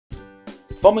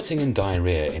Vomiting and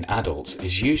diarrhea in adults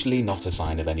is usually not a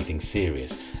sign of anything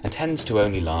serious and tends to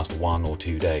only last 1 or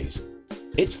 2 days.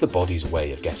 It's the body's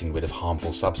way of getting rid of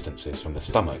harmful substances from the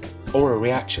stomach or a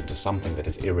reaction to something that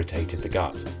has irritated the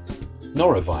gut.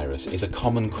 Norovirus is a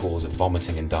common cause of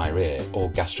vomiting and diarrhea or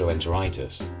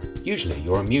gastroenteritis. Usually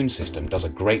your immune system does a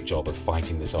great job of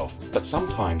fighting this off, but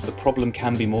sometimes the problem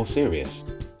can be more serious.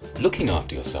 Looking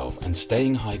after yourself and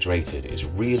staying hydrated is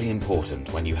really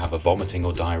important when you have a vomiting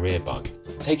or diarrhea bug.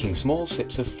 Taking small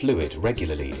sips of fluid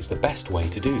regularly is the best way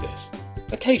to do this.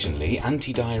 Occasionally,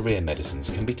 anti-diarrhea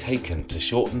medicines can be taken to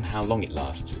shorten how long it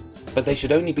lasts, but they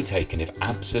should only be taken if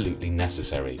absolutely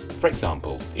necessary. For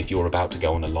example, if you're about to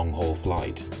go on a long-haul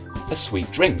flight. A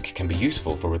sweet drink can be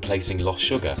useful for replacing lost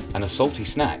sugar, and a salty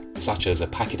snack, such as a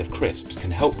packet of crisps,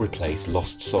 can help replace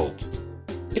lost salt.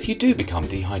 If you do become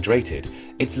dehydrated,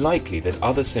 it's likely that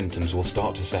other symptoms will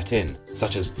start to set in,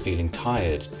 such as feeling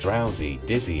tired, drowsy,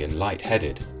 dizzy and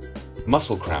lightheaded.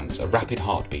 Muscle cramps, a rapid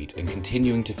heartbeat and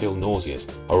continuing to feel nauseous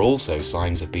are also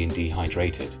signs of being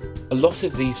dehydrated. A lot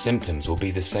of these symptoms will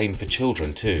be the same for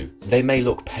children too. They may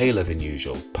look paler than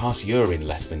usual, pass urine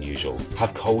less than usual,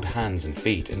 have cold hands and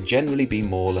feet and generally be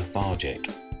more lethargic.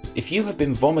 If you have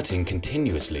been vomiting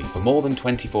continuously for more than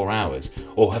 24 hours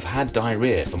or have had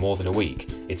diarrhea for more than a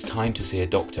week, it's time to see a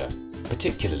doctor,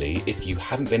 particularly if you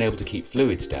haven't been able to keep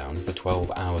fluids down for 12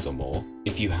 hours or more,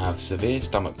 if you have severe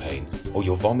stomach pain, or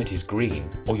your vomit is green,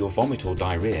 or your vomit or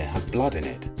diarrhea has blood in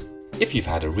it. If you've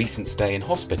had a recent stay in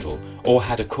hospital or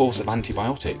had a course of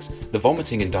antibiotics, the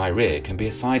vomiting and diarrhea can be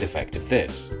a side effect of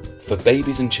this. For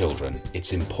babies and children,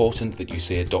 it's important that you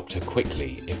see a doctor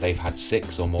quickly if they've had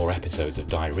 6 or more episodes of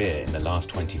diarrhea in the last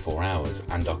 24 hours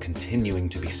and are continuing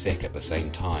to be sick at the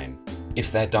same time.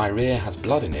 If their diarrhea has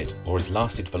blood in it or has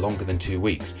lasted for longer than 2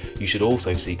 weeks, you should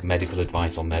also seek medical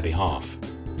advice on their behalf.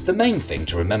 The main thing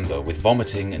to remember with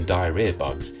vomiting and diarrhea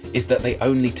bugs is that they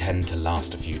only tend to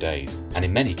last a few days, and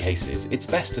in many cases it's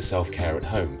best to self-care at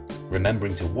home,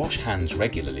 remembering to wash hands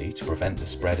regularly to prevent the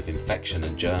spread of infection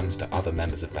and germs to other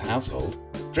members of the household,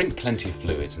 drink plenty of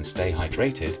fluids and stay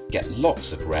hydrated, get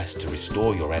lots of rest to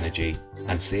restore your energy,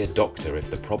 and see a doctor if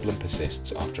the problem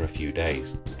persists after a few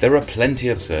days. There are plenty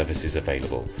of services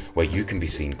available where you can be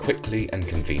seen quickly and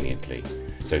conveniently,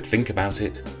 so think about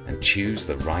it and choose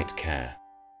the right care.